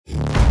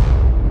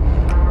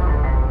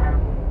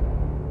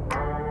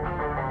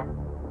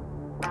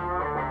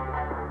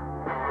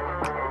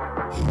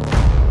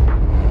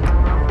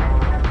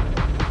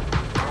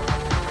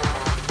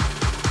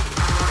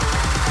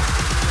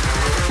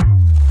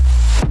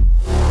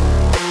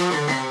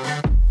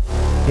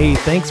Hey,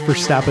 thanks for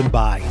stopping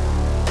by.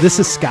 This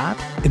is Scott,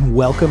 and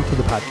welcome to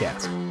the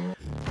podcast.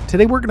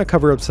 Today we're going to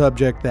cover a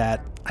subject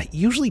that I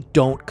usually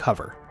don't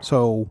cover.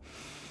 So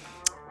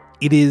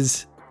it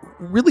is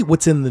really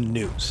what's in the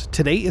news.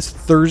 Today is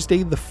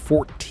Thursday, the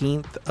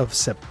 14th of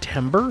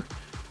September.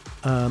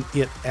 I want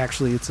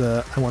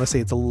to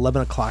say it's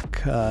 11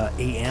 o'clock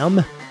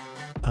a.m.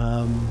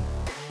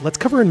 Let's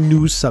cover a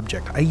news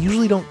subject. I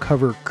usually don't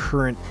cover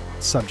current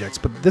subjects,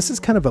 but this is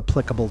kind of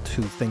applicable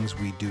to things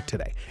we do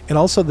today. And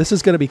also this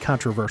is going to be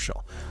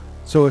controversial.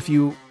 So if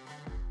you,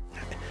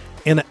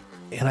 and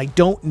I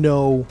don't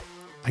know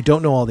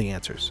all the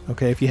answers.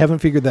 Okay. If you haven't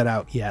figured that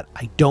out yet,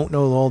 I don't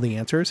know all the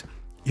answers.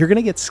 You're going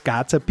to get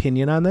Scott's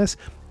opinion on this.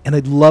 And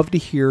I'd love to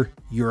hear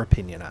your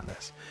opinion on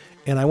this.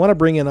 And I want to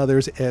bring in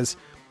others as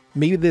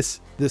maybe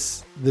this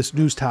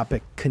news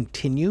topic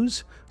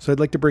continues. So I'd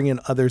like to bring in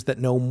others that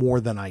know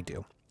more than I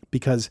do,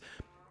 because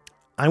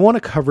I want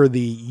to cover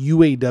the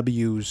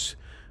UAW's,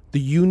 the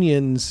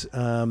union's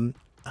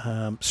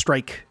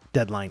strike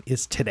deadline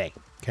is today.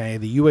 Okay.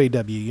 The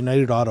UAW,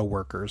 United Auto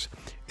Workers.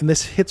 And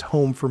this hits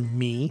home for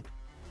me.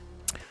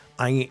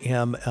 I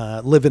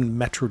live in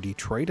Metro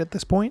Detroit at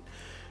this point,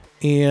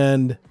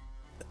 and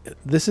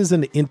this is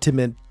an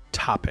intimate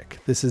topic.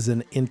 This is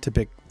an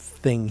intimate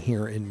thing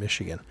here in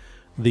Michigan.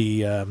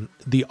 The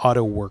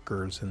auto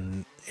workers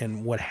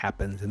and what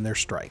happens in their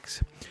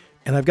strikes.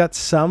 And I've got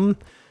some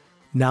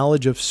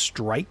knowledge of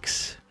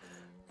strikes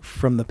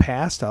from the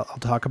past. I'll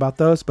talk about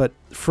those, but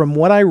from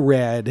what I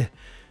read,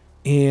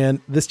 and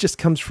this just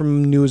comes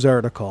from a news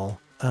article,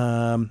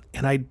 and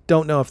I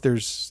don't know if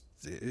this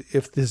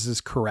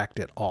is correct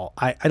at all.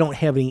 I don't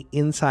have any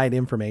inside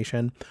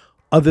information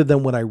other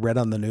than what I read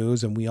on the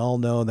news, and we all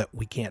know that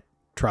we can't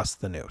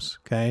trust the news.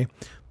 Okay.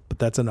 But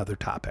that's another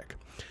topic.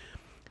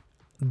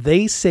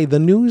 The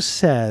news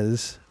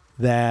says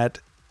that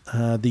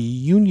the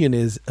union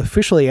is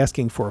officially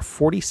asking for a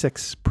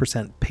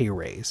 46% pay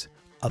raise,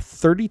 a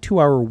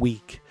 32-hour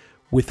week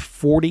with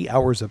 40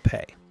 hours of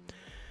pay.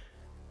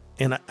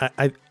 And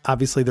I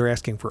obviously they're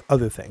asking for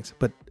other things,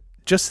 but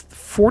just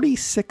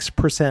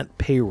 46%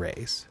 pay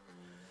raise.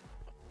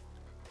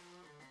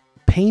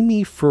 Pay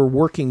me for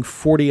working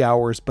 40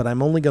 hours, but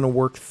I'm only going to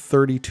work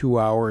 32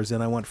 hours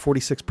and I want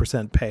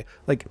 46% pay.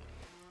 Like,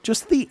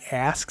 just the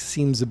ask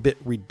seems a bit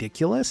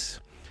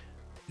ridiculous.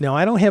 Now,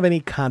 I don't have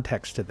any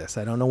context to this.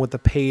 I don't know what the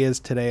pay is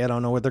today. I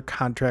don't know what their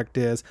contract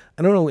is.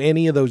 I don't know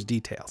any of those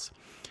details.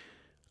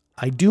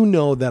 I do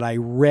know that I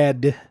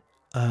read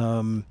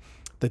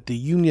that the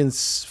union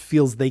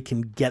feels they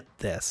can get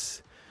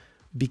this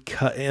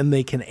and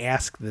they can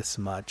ask this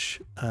much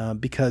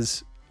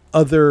because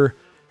other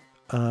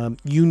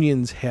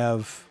unions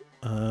have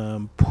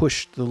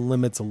pushed the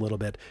limits a little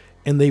bit,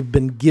 and they've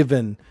been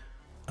given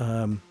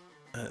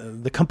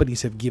the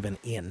companies have given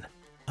in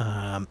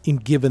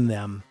given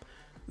them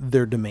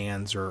their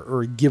demands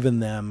or given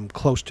them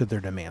close to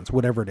their demands,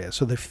 whatever it is.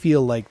 So they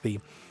feel like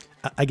the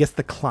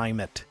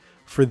climate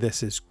for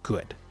this is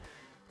good.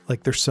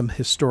 Like there's some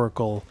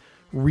historical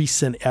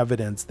recent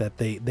evidence that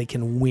they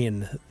can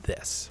win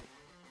this.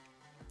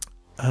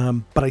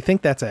 But I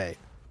think that's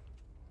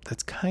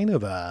kind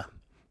of a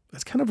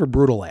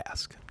brutal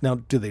ask. Now,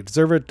 do they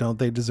deserve it? Don't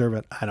they deserve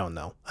it? I don't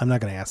know. I'm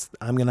not going to answer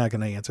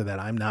that.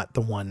 I'm not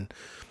the one.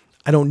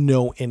 I don't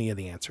know any of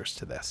the answers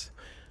to this.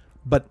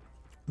 But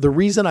the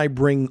reason I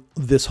bring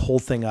this whole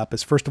thing up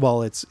is, first of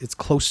all, it's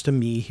close to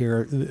me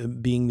here,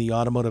 being the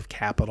automotive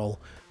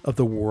capital of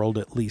the world,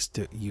 at least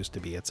it used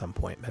to be at some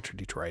point, Metro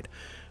Detroit.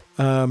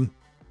 The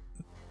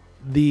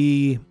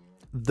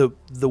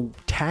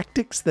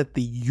tactics that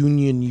the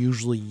union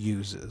usually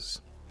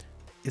uses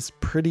is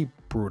pretty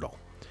brutal.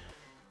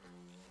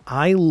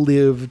 I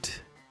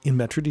lived in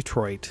Metro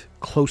Detroit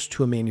close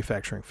to a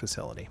manufacturing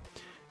facility.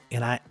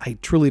 And I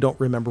truly don't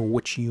remember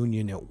which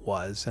union it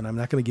was, and I'm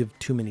not going to give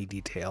too many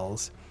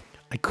details.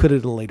 I could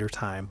at a later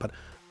time, but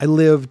I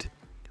lived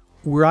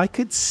where I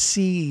could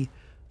see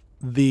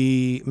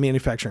the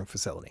manufacturing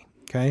facility,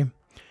 okay?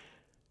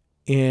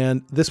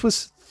 And this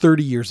was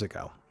 30 years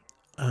ago.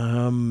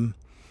 And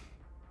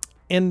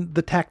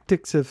the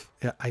tactics have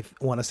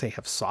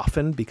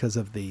softened because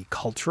of the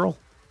cultural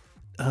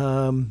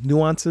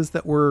nuances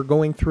that we're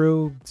going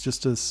through. It's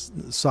just a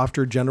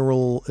softer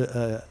general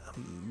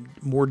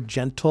more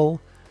gentle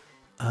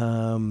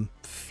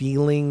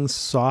feeling,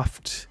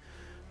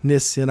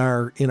 softness in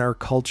our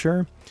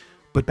culture.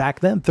 But back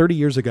then, 30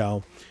 years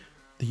ago,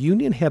 the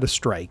union had a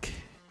strike,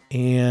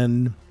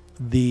 and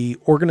the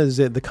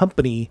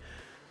company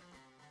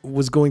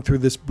was going through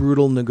this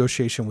brutal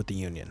negotiation with the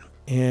union,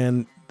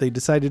 and they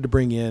decided to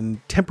bring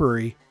in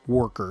temporary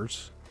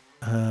workers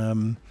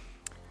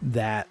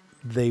that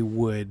they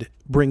would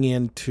bring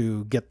in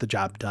to get the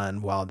job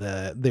done while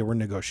they were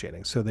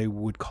negotiating. So they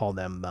would call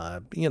them,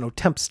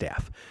 temp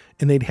staff,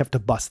 and they'd have to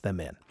bust them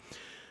in.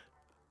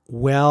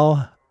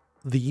 Well,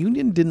 the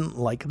union didn't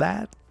like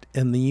that,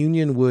 and the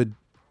union would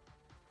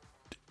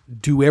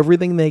do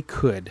everything they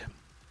could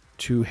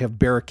to have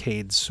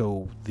barricades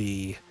so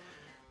these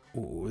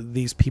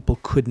people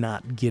could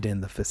not get in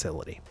the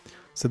facility.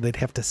 So they'd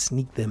have to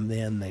sneak them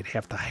in. They'd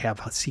have to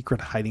have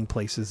secret hiding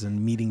places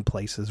and meeting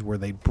places where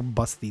they'd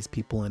bust these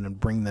people in and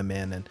bring them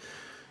in, and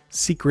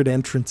secret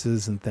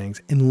entrances and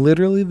things. And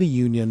literally the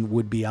union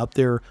would be out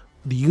there.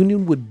 The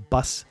union would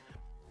bus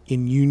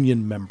in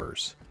union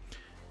members.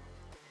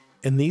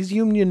 And these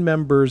union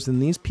members and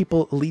these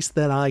people, at least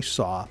that I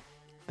saw,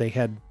 they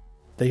had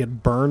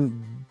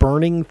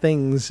burning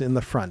things in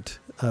the front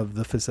of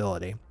the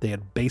facility. They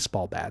had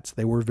baseball bats.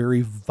 They were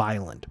very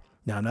violent.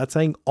 Now, I'm not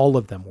saying all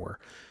of them were,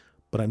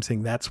 but I'm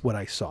saying that's what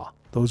I saw.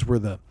 Those are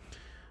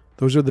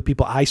the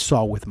people I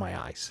saw with my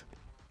eyes.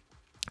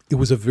 It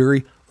was a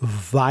very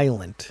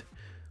violent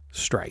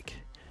strike.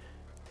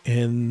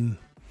 And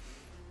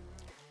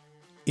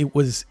it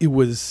was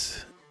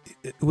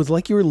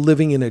like you were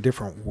living in a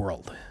different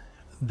world.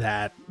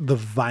 That the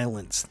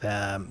violence,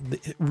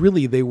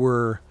 really they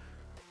were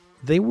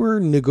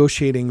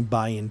negotiating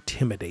by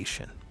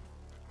intimidation.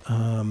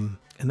 And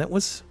that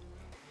was,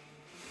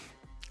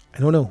 I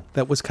don't know,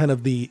 that was kind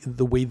of the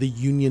way the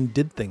union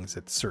did things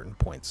at certain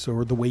points,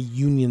 or the way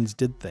unions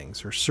did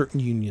things, or certain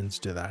unions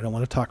did that. I don't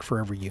want to talk for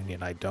every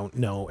union. I don't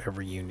know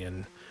every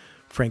union.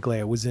 Frankly,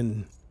 I was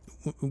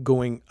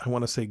going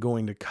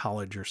to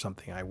college or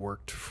something. I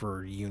worked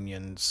for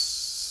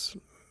unions,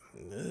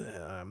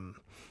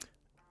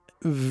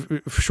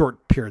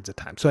 short periods of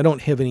time. So I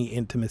don't have any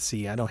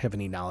intimacy. I don't have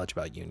any knowledge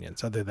about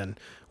unions other than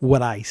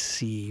what I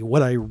see,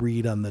 what I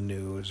read on the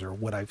news, or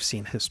what I've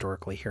seen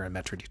historically here in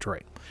Metro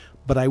Detroit.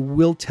 But I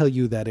will tell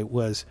you that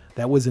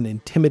that was an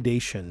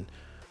intimidation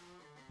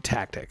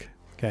tactic.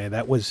 Okay.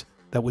 That was,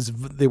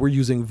 they were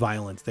using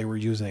violence. It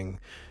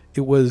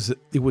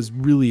was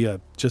really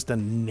just a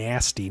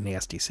nasty,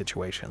 nasty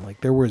situation.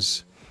 Like there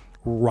was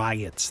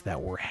riots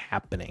that were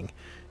happening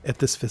at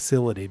this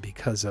facility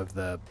because of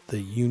the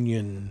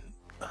union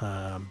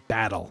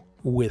battle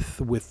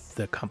with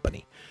the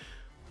company.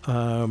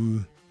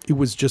 It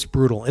was just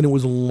brutal, and it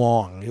was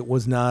long. It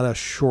was not a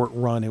short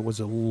run. It was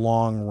a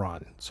long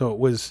run. So it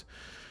was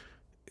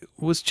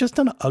just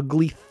an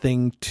ugly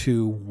thing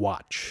to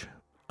watch.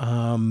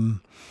 I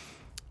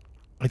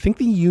think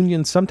the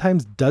union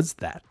sometimes does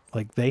that.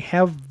 Like they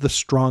have the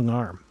strong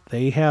arm.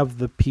 They have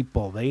the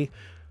people. They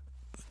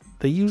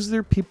use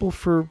their people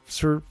for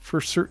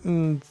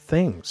certain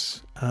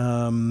things.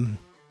 And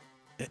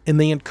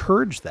they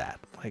encourage that.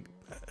 Like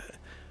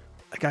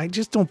I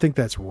just don't think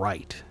that's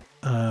right.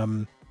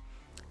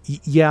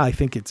 Yeah, I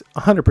think it's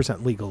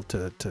 100% legal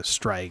to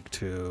strike,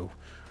 to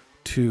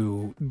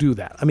do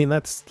that. I mean,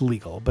 that's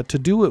legal, but to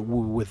do it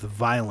with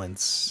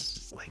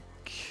violence, like,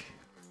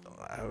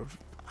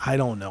 I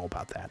don't know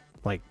about that.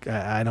 Like,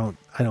 I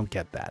don't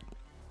get that.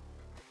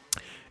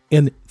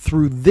 And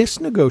through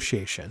this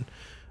negotiation,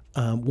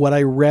 what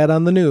I read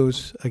on the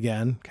news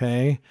again,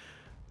 okay,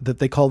 that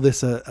they call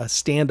this a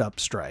stand-up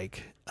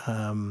strike.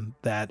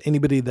 That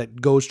anybody that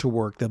goes to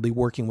work, they'll be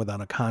working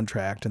without a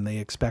contract, and they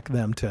expect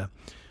them to,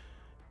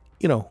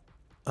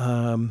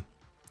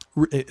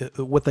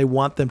 what they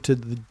want them to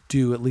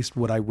do, at least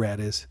what I read,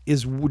 is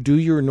do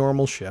your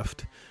normal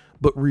shift,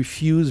 but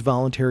refuse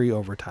voluntary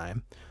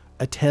overtime,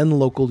 attend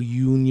local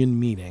union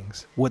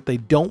meetings. What they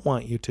don't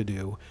want you to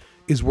do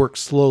is work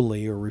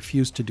slowly, or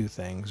refuse to do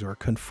things, or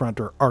confront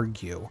or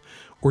argue,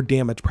 or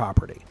damage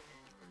property.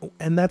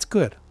 And that's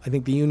good. I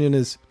think the union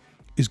is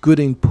good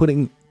in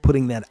putting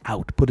that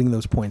out, putting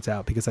those points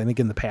out, because I think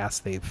in the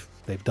past they've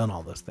done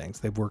all those things.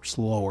 They've worked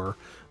slower,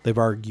 they've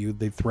argued,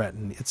 they've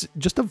threatened. It's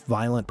just a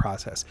violent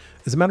process.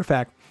 As a matter of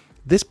fact,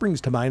 this brings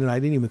to mind, and I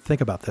didn't even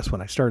think about this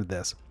when I started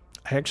this.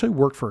 I actually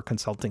worked for a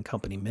consulting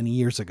company many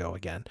years ago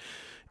again,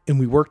 and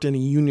we worked in a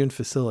union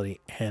facility,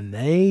 and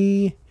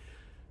they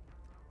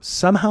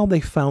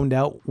found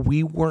out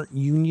we weren't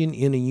union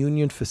in a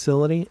union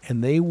facility,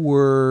 and they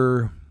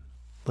were,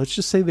 let's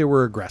just say they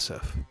were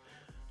aggressive.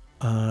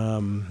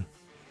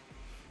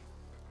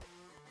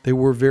 They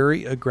were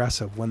very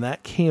aggressive. When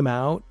that came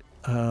out,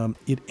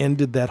 it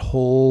ended that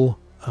whole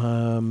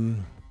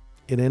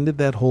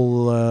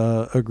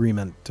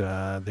agreement.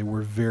 They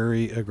were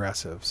very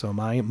aggressive. So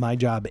my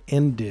job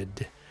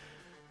ended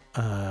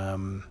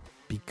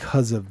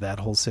because of that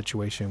whole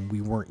situation.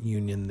 We weren't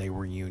union, they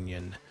were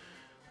union.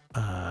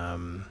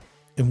 And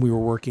we were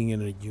working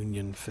in a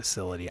union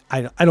facility.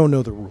 I don't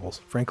know the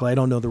rules. Frankly, I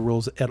don't know the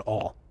rules at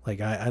all.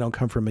 Like I don't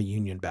come from a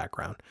union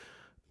background.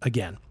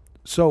 Again.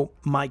 So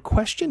my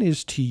question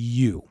is to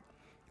you,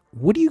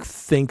 what do you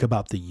think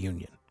about the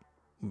union?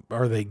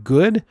 Are they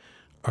good?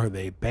 Are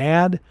they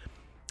bad?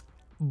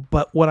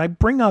 But what I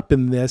bring up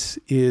in this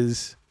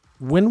is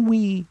when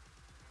we,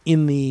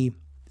 in the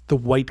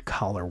white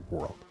collar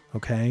world,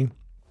 okay,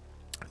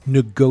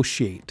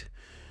 negotiate,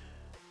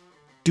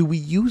 do we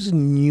use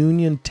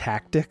union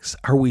tactics?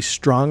 Are we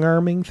strong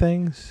arming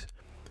things?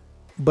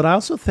 But I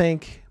also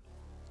think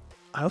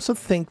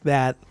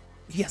that,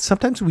 yeah,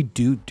 sometimes we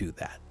do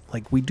that.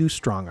 Like we do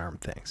strong arm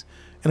things.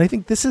 And I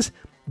think this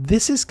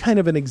is kind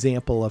of an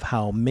example of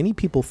how many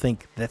people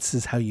think this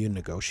is how you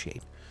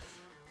negotiate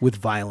with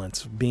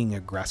violence, being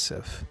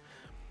aggressive.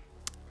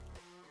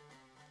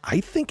 I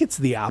think it's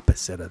the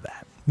opposite of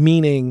that.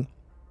 Meaning,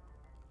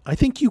 I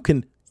think you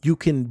can You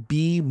can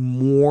be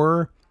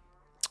more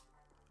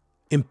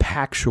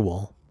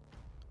impactful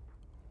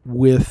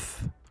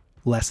with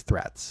less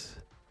threats.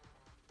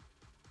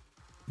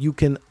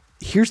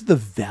 Here's the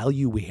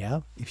value we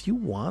have. If you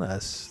want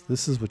us,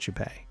 this is what you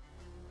pay.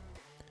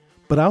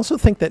 But I also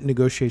think that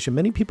negotiation,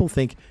 many people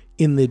think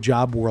in the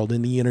job world,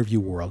 in the interview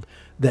world,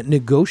 that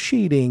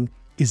negotiating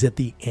is at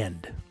the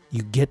end.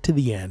 You get to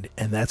the end,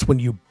 and that's when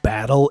you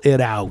battle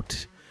it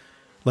out.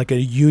 Like a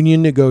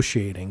union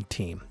negotiating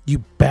team. You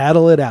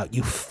battle it out.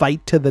 You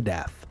fight to the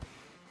death.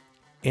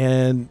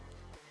 And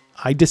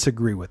I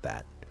disagree with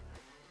that.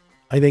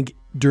 I think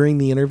during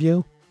the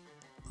interview,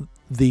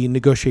 the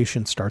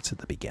negotiation starts at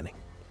the beginning.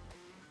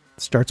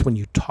 It starts when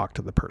you talk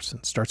to the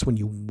person. Starts when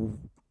you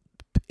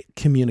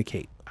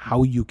communicate,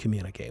 how you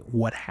communicate,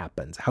 what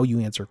happens, how you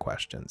answer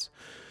questions.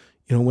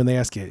 You know, when they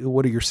ask you,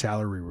 what are your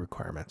salary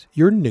requirements?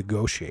 You're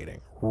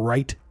negotiating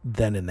right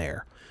then and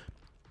there.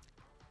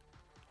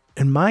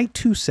 And my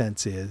 2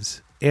 cents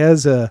is,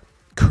 as a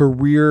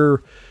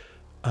career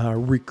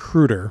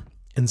recruiter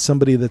and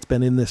somebody that's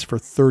been in this for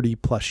 30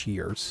 plus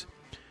years,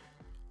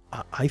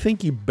 I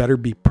think you better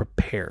be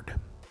prepared,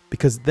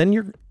 because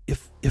then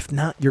if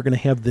not, you're going to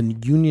have the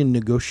union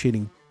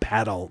negotiating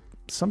battle,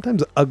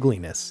 sometimes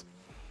ugliness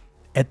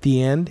at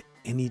the end,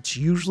 and it's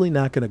usually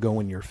not going to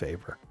go in your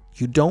favor.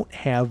 You don't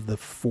have the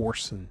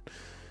force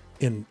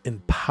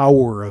and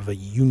power of a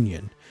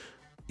union.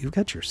 You've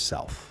got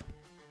yourself.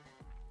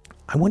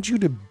 I want you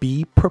to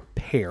be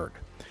prepared.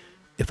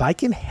 If I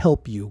can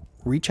help you,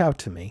 reach out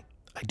to me.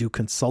 I do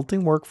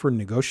consulting work for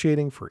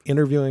negotiating, for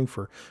interviewing,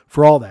 for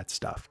all that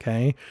stuff,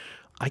 okay?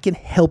 I can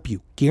help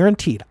you,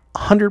 guaranteed,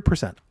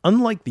 100%.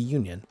 Unlike the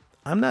union,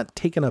 I'm not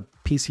taking a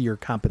piece of your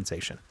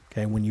compensation,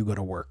 okay, when you go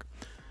to work.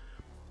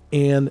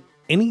 And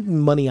any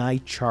money I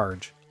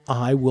charge,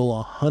 I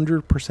will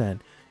 100%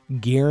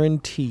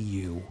 guarantee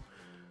you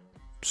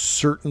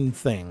certain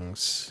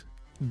things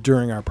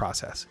during our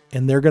process,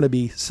 and they're going to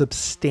be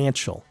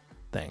substantial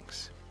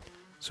things.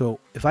 So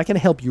if I can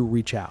help you,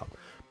 reach out.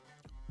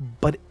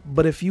 But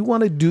if you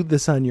want to do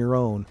this on your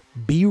own,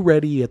 be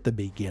ready at the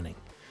beginning.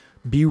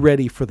 Be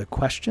ready for the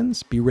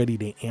questions, be ready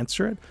to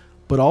answer it,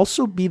 but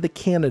also be the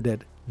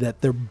candidate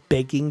that they're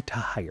begging to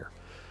hire.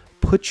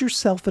 Put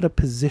yourself in a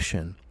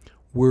position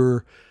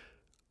where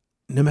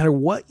no matter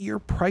what your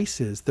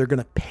price is, they're going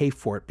to pay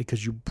for it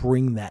because you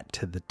bring that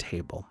to the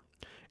table.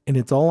 And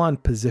it's all on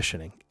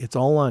positioning. It's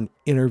all on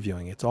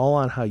interviewing. It's all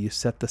on how you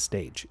set the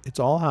stage. It's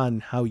all on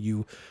how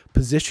you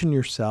position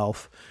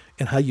yourself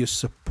and how you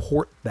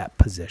support that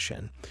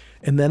position.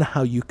 And then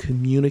how you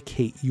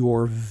communicate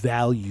your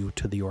value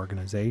to the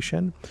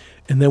organization.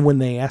 And then when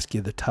they ask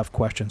you the tough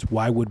questions,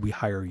 why would we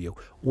hire you?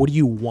 What do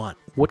you want?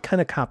 What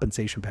kind of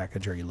compensation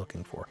package are you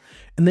looking for?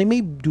 And they may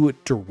do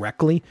it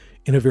directly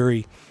in a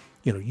very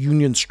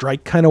union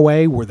strike kind of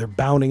way where they're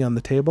pounding on the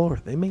table, or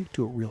they may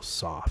do it real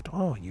soft.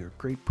 Oh, you're a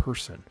great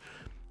person.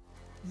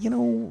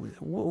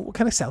 What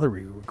kind of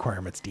salary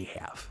requirements do you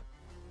have?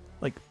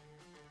 Like,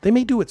 they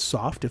may do it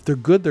soft. If they're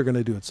good, they're going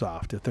to do it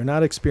soft. If they're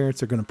not experienced,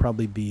 they're going to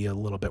probably be a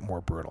little bit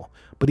more brutal.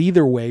 But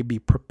either way, be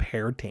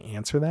prepared to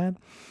answer that.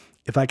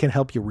 If I can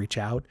help you, reach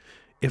out.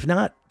 If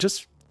not,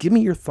 just give me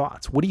your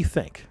thoughts. What do you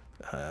think?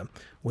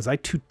 Was I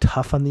too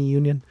tough on the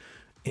union?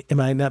 Am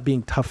I not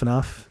being tough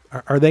enough?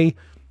 Are they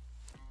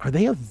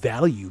of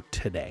value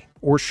today?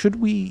 Or should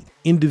we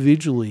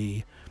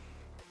individually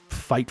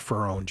fight for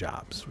our own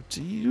jobs?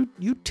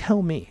 You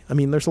tell me. I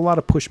mean, there's a lot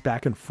of push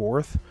back and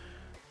forth.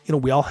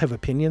 We all have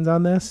opinions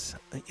on this.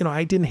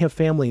 I didn't have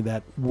family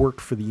that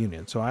worked for the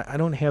union, so I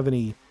don't have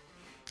any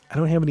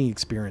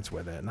experience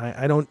with it. And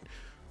I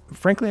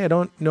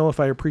don't know if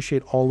I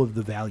appreciate all of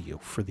the value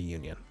for the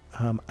union.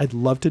 I'd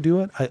love to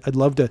do it. I'd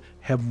love to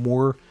have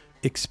more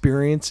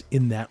experience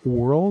in that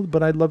world,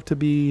 but I'd love to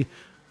be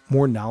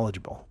more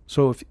knowledgeable.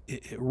 So if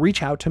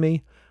reach out to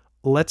me,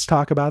 let's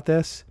talk about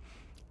this.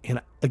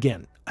 And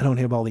again, I don't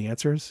have all the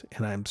answers,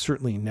 and I'm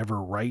certainly never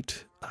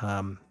right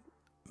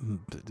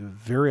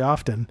very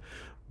often.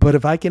 But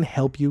if I can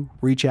help you,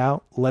 reach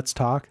out, let's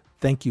talk.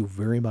 Thank you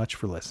very much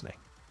for listening.